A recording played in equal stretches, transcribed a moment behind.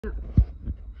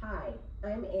Hi,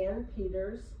 I'm Ann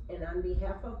Peters, and on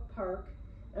behalf of Park,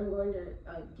 I'm going to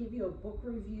give you a book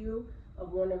review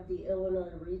of one of the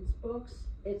Illinois Reads books.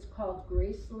 It's called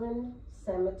Graceland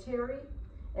Cemetery,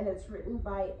 and it's written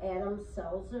by Adam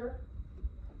Selzer.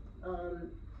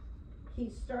 He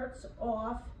starts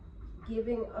off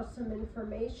giving us some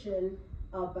information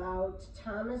about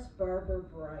Thomas Barber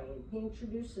Bryan. He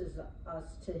introduces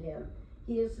us to him.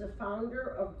 He is the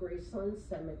founder of Graceland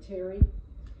Cemetery.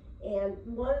 And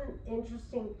one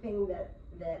interesting thing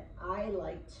that I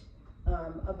liked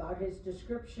about his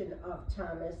description of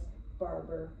Thomas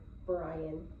Barber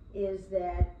Bryan is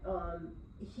that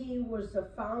he was the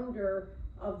founder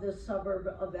of the suburb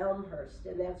of Elmhurst,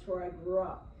 and that's where I grew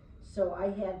up. So I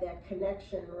had that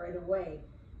connection right away.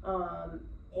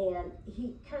 And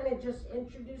he kind of just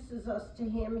introduces us to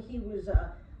him. He was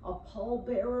a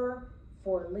pallbearer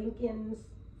for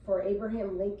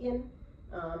Abraham Lincoln.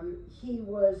 He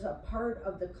was a part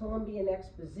of the Columbian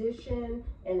Exposition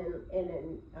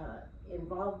and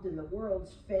involved in the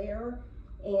World's Fair.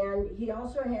 And he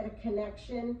also had a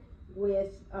connection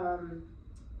with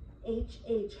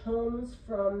H.H. Holmes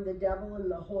from The Devil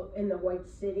in the White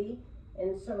City.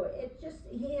 And so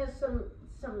he has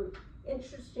some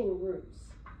interesting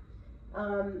roots.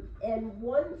 And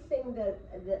one thing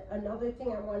another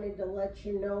thing I wanted to let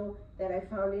you know that I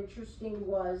found interesting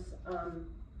was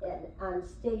on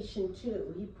Station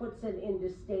 2. He puts it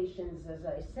into stations, as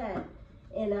I said.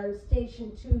 And on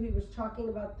Station 2, he was talking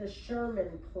about the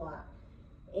Sherman plot.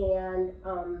 And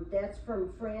that's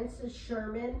from Francis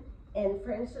Sherman. And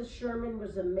Francis Sherman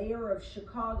was a mayor of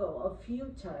Chicago a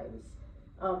few times.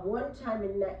 One time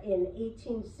in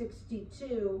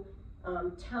 1862,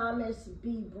 Thomas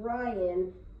B.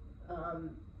 Bryan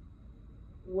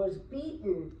was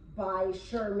beaten by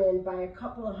Sherman by a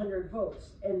couple of hundred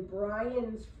votes, and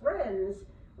Bryan's friends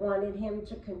wanted him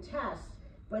to contest,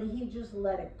 but he just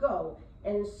let it go.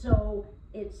 And so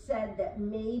it's said that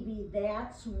maybe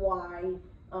that's why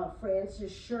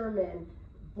Francis Sherman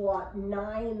bought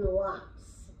 9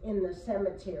 lots in the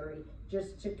cemetery,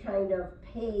 just to kind of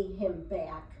pay him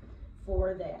back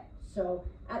for that. So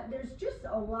there's just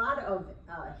a lot of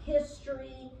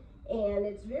history, and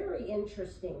it's very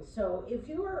interesting. So if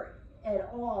you are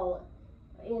at all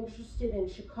interested in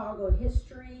Chicago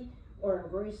history or in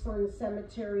Graceland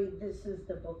Cemetery, this is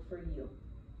the book for you.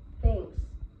 Thanks.